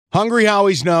Hungry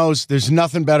Howie's knows there's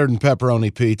nothing better than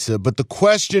pepperoni pizza, but the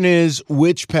question is,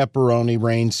 which pepperoni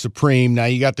reigns supreme? Now,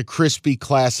 you got the crispy,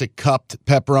 classic cupped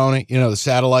pepperoni, the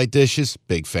satellite dishes,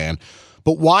 big fan.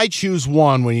 But why choose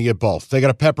one when you get both? They got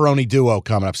a pepperoni duo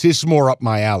coming up. See, this is more up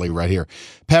my alley right here.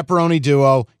 Pepperoni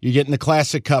duo, you're getting the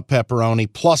classic cup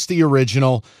pepperoni, plus the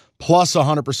original, plus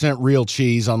 100% real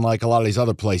cheese, unlike a lot of these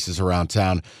other places around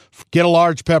town. Get a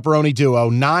large pepperoni duo,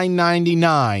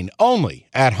 $9.99, only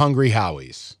at Hungry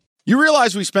Howie's. You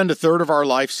realize we spend a third of our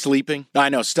life sleeping? I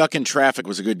know, stuck in traffic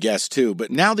was a good guess too, but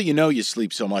now that you know you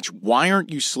sleep so much, why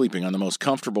aren't you sleeping on the most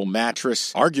comfortable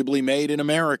mattress arguably made in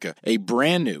America? A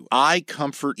brand new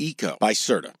iComfort Eco by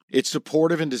Serta. It's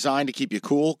supportive and designed to keep you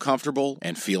cool, comfortable,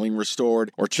 and feeling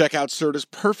restored. Or check out Serta's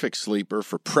Perfect Sleeper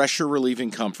for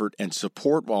pressure-relieving comfort and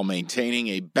support while maintaining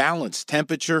a balanced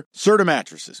temperature. Serta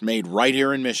mattresses made right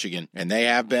here in Michigan, and they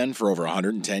have been for over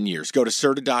 110 years. Go to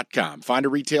Serta.com. Find a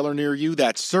retailer near you.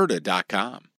 That's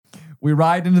Serta.com. We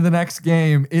ride into the next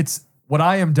game. It's what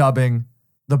I am dubbing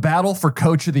the battle for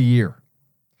Coach of the Year.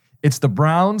 It's the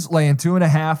Browns laying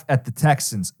 2.5 at the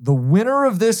Texans. The winner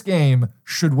of this game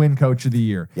should win Coach of the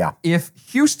Year. Yeah. If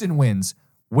Houston wins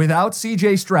without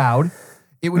C.J. Stroud,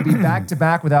 it would be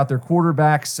back-to-back without their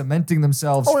quarterback, cementing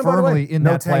themselves firmly in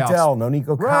that playoffs. No Tank Dell, no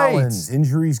Nico Collins,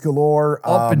 injuries galore.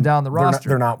 Up and down the roster.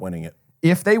 They're not winning it.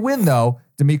 If they win, though,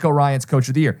 D'Amico Ryan's Coach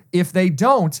of the Year. If they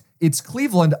don't, it's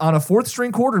Cleveland on a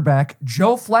fourth-string quarterback,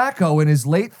 Joe Flacco in his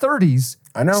late 30s.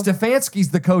 I know.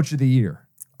 Stefanski's the Coach of the Year.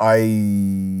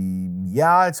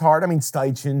 Yeah, it's hard. I mean,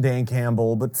 Steichen, Dan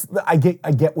Campbell, but I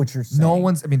get what you're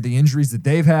saying. The injuries that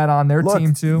they've had on their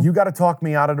team too. You got to talk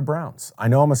me out of the Browns. I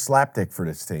know I'm a slapdick for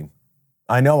this team.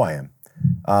 I know I am.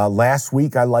 Last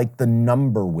week, I liked the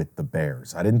number with the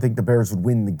Bears. I didn't think the Bears would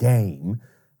win the game.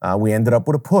 We ended up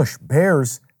with a push.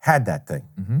 Bears had that thing.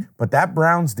 Mm-hmm. But that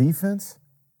Browns defense,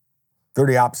 they're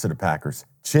the opposite of Packers.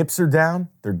 Chips are down,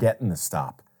 they're getting the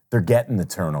stop. They're getting the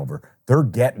turnover. They're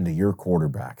getting to your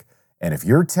quarterback. And if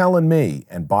you're telling me,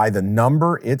 and by the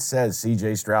number, it says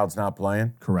C.J. Stroud's not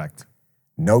playing. Correct.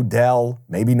 No Dell,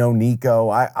 maybe no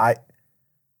Nico.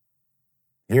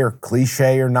 Here,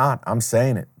 cliche or not, I'm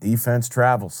saying it. Defense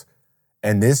travels.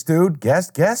 And this dude,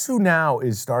 guess who now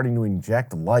is starting to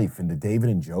inject life into David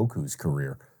Njoku's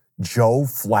career? Joe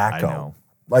Flacco. I know.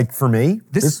 Like, for me,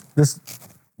 this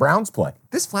Browns play.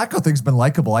 This Flacco thing's been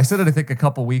likable. I said it, I think, a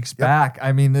couple weeks back.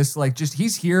 I mean,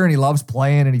 he's here and he loves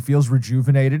playing and he feels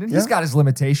rejuvenated and he's got his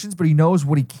limitations, but he knows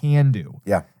what he can do.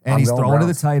 Yeah. And he's throwing to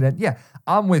the tight end. Yeah,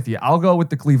 I'm with you. I'll go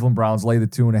with the Cleveland Browns, lay the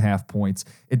 2.5 points.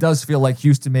 It does feel like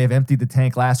Houston may have emptied the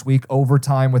tank last week,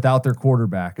 overtime without their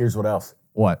quarterback. Here's what else.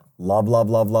 What? Love, love,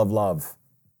 love, love, love.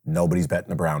 Nobody's betting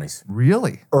the Brownies.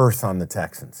 Really? Earth on the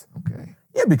Texans. Okay.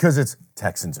 Yeah, because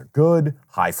Texans are good,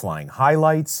 high-flying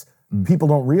highlights. People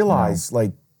don't realize,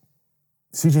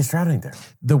 C.J. Stroud ain't there.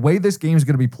 The way this game is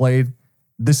going to be played,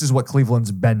 this is what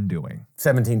Cleveland's been doing.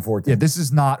 17-14. Yeah, this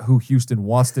is not who Houston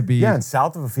wants to be. Yeah, and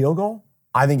south of a field goal,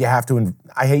 I think you have to,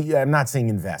 I'm not saying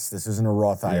invest. This isn't a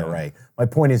Roth IRA. My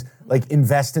point is,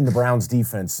 invest in the Browns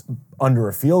defense under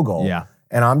a field goal. Yeah.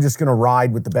 And I'm just going to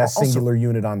ride with the best singular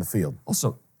unit on the field.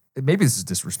 Also, maybe this is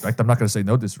disrespect. I'm not going to say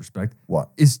no disrespect.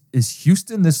 What? Is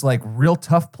Houston this, real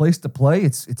tough place to play?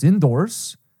 It's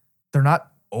indoors. They're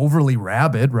not overly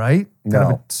rabid, right?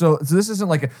 No. So this isn't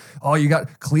you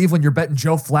got Cleveland, you're betting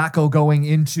Joe Flacco going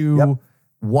into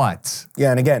what?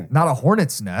 Yeah, and again, not a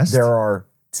hornet's nest. There are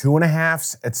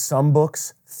 2.5s at some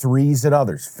books, 3s at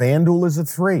others. FanDuel is a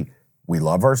 3. We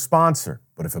love our sponsor,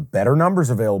 but if a better number's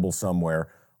available somewhere,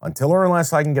 until or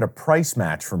unless I can get a price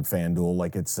match from FanDuel,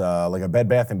 like it's like a Bed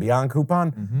Bath & Beyond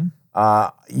coupon,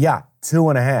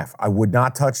 2.5. I would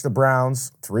not touch the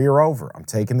Browns. 3 or over. I'm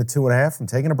taking the 2.5. I'm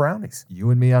taking the Brownies. You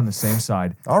and me on the same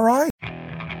side. All right.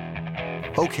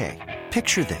 Okay,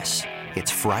 picture this.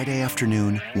 It's Friday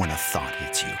afternoon when a thought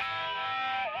hits you.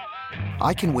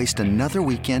 I can waste another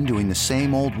weekend doing the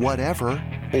same old whatever,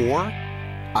 or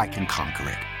I can conquer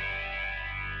it.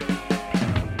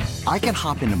 I can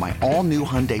hop into my all-new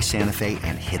Hyundai Santa Fe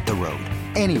and hit the road.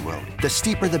 Any road. The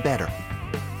steeper, the better.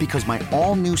 Because my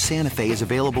all-new Santa Fe is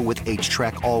available with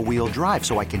H-Track all-wheel drive,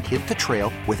 so I can hit the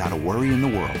trail without a worry in the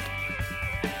world.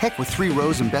 Heck, with 3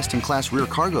 rows and best-in-class rear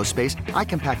cargo space, I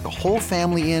can pack the whole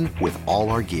family in with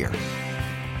all our gear.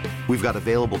 We've got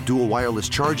available dual wireless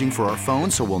charging for our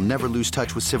phones, so we'll never lose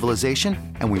touch with civilization,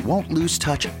 and we won't lose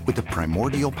touch with the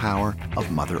primordial power of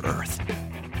Mother Earth.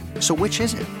 So which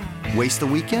is it? Waste the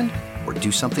weekend or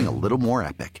do something a little more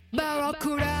epic?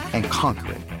 And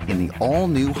conquer it in the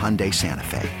all-new Hyundai Santa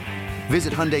Fe.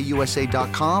 Visit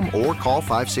HyundaiUSA.com or call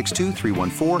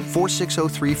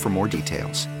 562-314-4603 for more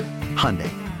details. Hyundai,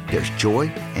 there's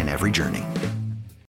joy in every journey.